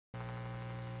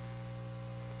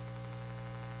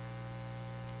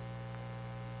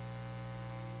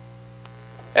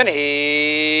And here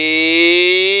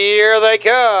they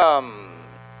come.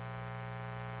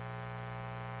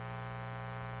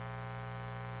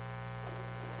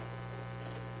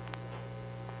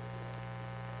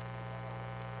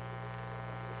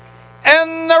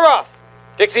 And they're off.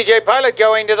 Dixie J. Pilot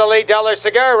going to the lead. Dollar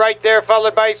Cigar right there,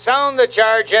 followed by Sound the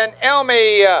Charge and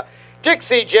Elmy.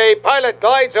 Dixie J. Pilot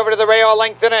glides over to the rail,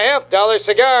 length and a half. Dollar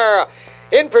Cigar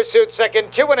in pursuit,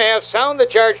 second, 2.5. Sound the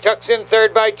Charge tucks in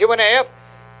third by 2.5.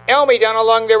 Elmy down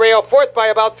along the rail, fourth by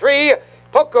about 3.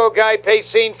 Poco Guy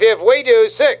pacing fifth. Waydo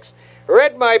 6.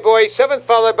 Red My Boy 7th,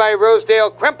 followed by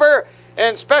Rosedale Kremper.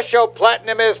 And Special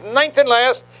Platinum is 9th and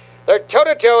last. They're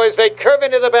toe-to-toe as they curve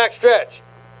into the backstretch.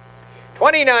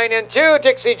 29 and 2,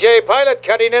 Dixie J. Pilot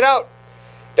cutting it out.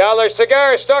 Dollar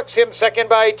Cigar stalks him second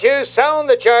by 2. Sound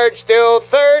the Charge still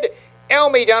third.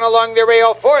 Elmy down along the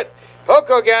rail fourth.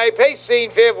 Poco Guy pacing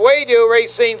fifth. Waydo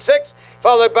racing 6th,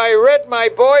 followed by Red My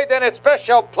Boy. Then it's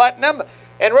Special Platinum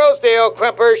and Rosedale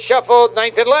Kremper shuffled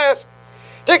 9th and last.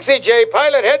 Dixie J.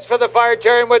 Pilot heads for the fire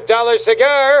turn with Dollar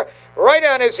Cigar right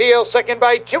on his heels, second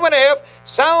by 2.5.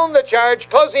 Sound the Charge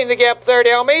closing the gap third.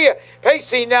 Elmy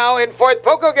pacing now in fourth.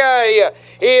 Poco Guy,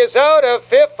 he is out of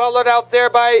fifth, followed out there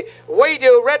by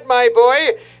Waydo, Red My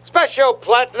Boy, Special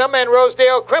Platinum and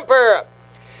Rosedale Kremper.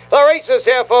 The race is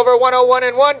half over, 101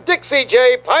 and 1. Dixie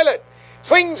J. Pilot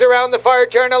swings around the fire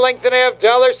turn, a length and a half.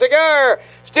 Dollar Cigar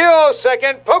still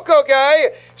second. Poco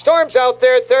Guy storms out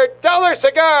there third. Dollar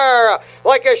Cigar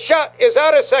like a shot is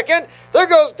out of second. There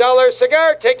goes Dollar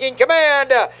Cigar taking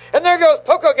command. And there goes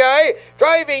Poco Guy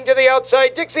driving to the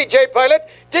outside. Dixie J. Pilot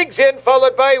digs in,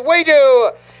 followed by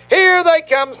Waydo. Here they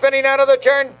come, spinning out of the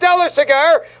turn. Dollar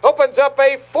Cigar opens up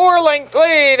a 4-length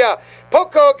lead.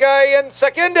 Poco Guy in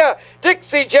second.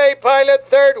 Dixie J. Pilot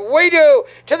third. Waydo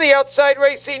to the outside,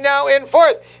 racing now in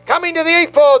fourth. Coming to the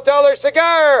 8th pole, Dollar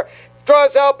Cigar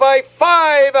draws out by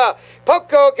 5.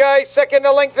 Poco Guy second,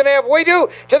 a length and a half. Waydo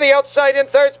to the outside in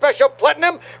third. Special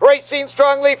Platinum racing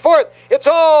strongly fourth. It's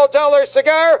all Dollar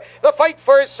Cigar. The fight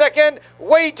for second.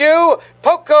 Waydo,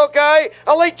 Poco Guy,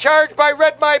 a late charge by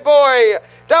Red My Boy.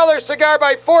 Dollar Cigar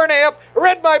by 4.5.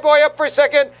 Red My Boy up for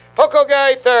second. Poco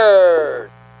Guy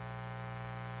third.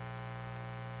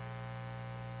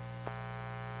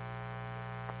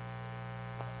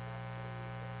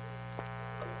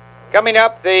 Coming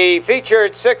up, the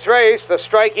featured 6th race, the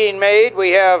Striking Maid.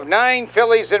 We have 9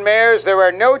 fillies and mares. There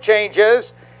are no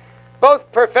changes. Both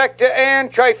perfecta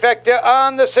and trifecta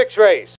on the 6th race.